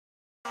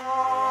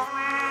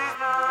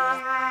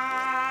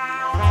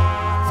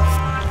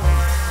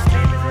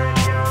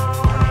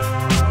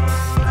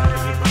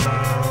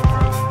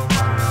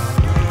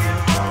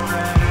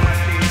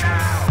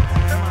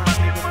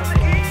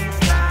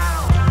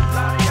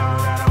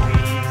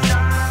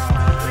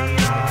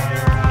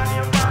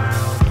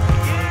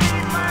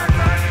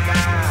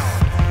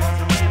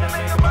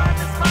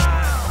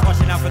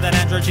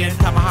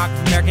Tomahawk,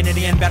 American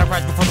Indian, battle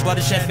cries before the blood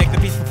is shed. Make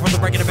the peace before the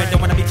breaking of it. Don't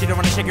wanna beat you, don't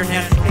wanna shake your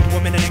hand. Naked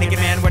woman and a naked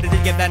man, where did he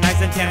get that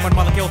nice and tan? One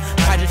molecule,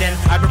 hydrogen,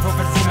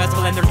 ibuprofen,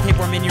 semestral, and there's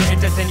tapeworm in your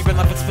intestine. You've been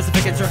left with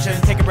specific instructions.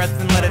 Take a breath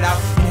and let it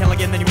out. Inhale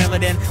again, then you mail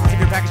it in. Take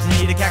your package and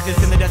eat a cactus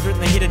in the desert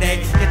in the heat of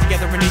day. Get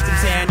together and eat some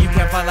sand. You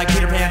can't fly like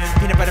Peter Pan.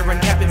 Peanut butter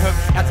and Captain Hook.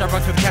 At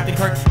Starbucks with Captain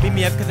Kirk. Beat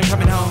me up cause I'm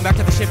coming home. Back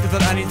to the ship with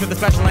the onions with a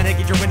special line.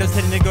 Get your windows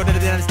tinted and go to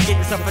the dentist to get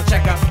yourself a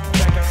checkup.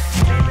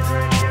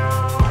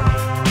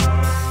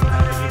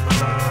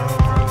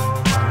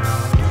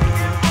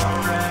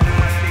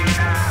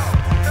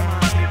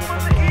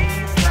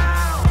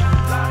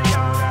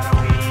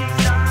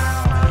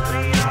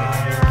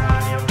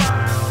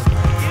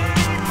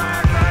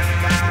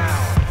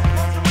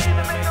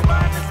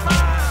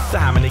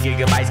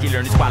 Gigabytes, you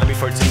learn to swallow me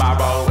for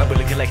tomorrow. A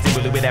bullet collecting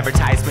bullet with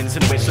advertisements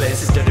and a wish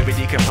list. Instead of a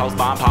decomposed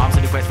bomb palms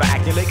and the quest for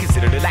acting like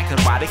considered a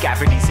lactobiotic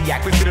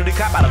aphrodisiac. We fiddle the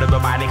cup out of the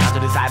reminding how to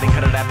decide and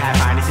cut it up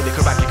pathfinding. See the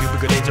corrupt, you could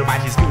good age, or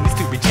righteous goonies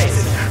to be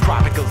chasing.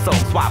 Tropical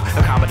zone swap,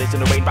 a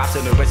combination of raindrops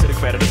and the rest of the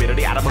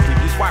credibility. Out of a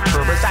previous swap,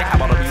 pervert stack.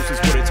 I'm on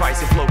abuses, put it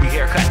twice in flowy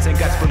haircuts and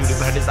guts polluted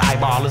by his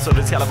eyeball. And so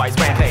the televised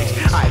rampage.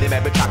 I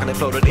remember chocolate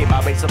floated in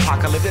my base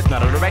apocalypse.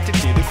 None of the rectic,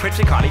 the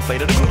cryptic, hardly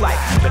played of the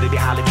moonlight. Better be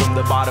highly from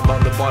the bottom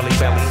of the boiling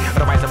belly.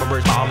 Otherwise, I'm a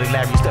bird's all in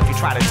Larry stuff you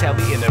try to tell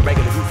me in a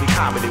regular goofy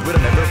comedy. With a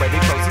never ready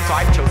closing, so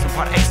I've chosen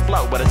part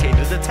explode. But I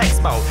changed the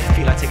text mode.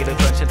 Feel like taking a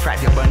lunch and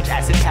trap your bunch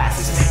as it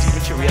passes. To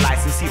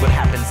materialize and see what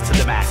happens to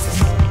the masses.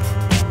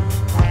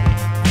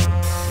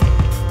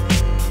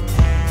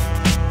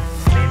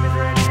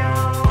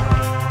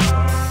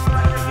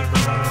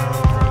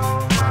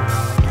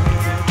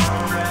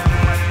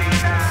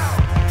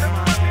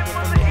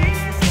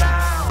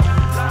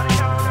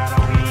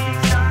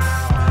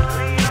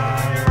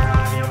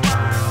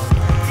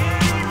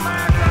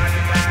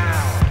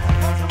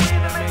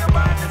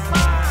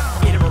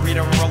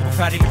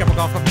 Pick up a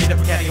golf cup, beat up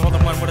a caddy, hold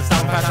on one with a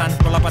style fashion.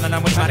 Roll up on a nun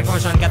with my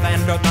caution. Got the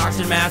antidote, the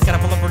oxygen mask. Gotta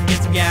pull up and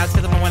get some gas.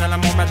 Cause I'm the one and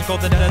I'm more magical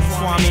than the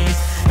swamis.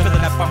 Fill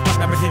it up, pump,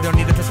 numbers, you don't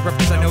need a piece of rip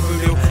cause I know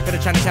voodoo. Go to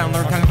Chinatown,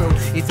 learn Kung Fu.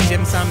 Eat some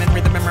dim sum and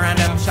read the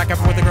memorandum. Shack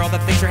up with a girl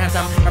that thinks you're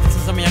handsome.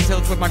 References some young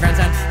tilts with my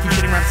grandson. Keep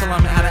shooting raps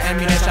along out of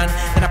ammunition.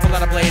 Then I pull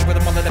out a blade with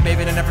a mullet that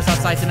baby and never stop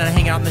slicing. And I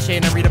hang out in the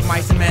shade and I read of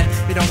mice and men.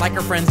 They don't like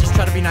our friends, just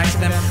try to be nice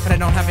to them. But I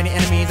don't have any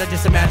enemies, I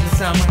just imagine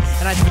some.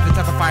 And I do the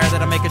type of fire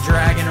that'll make a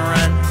dragon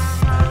run.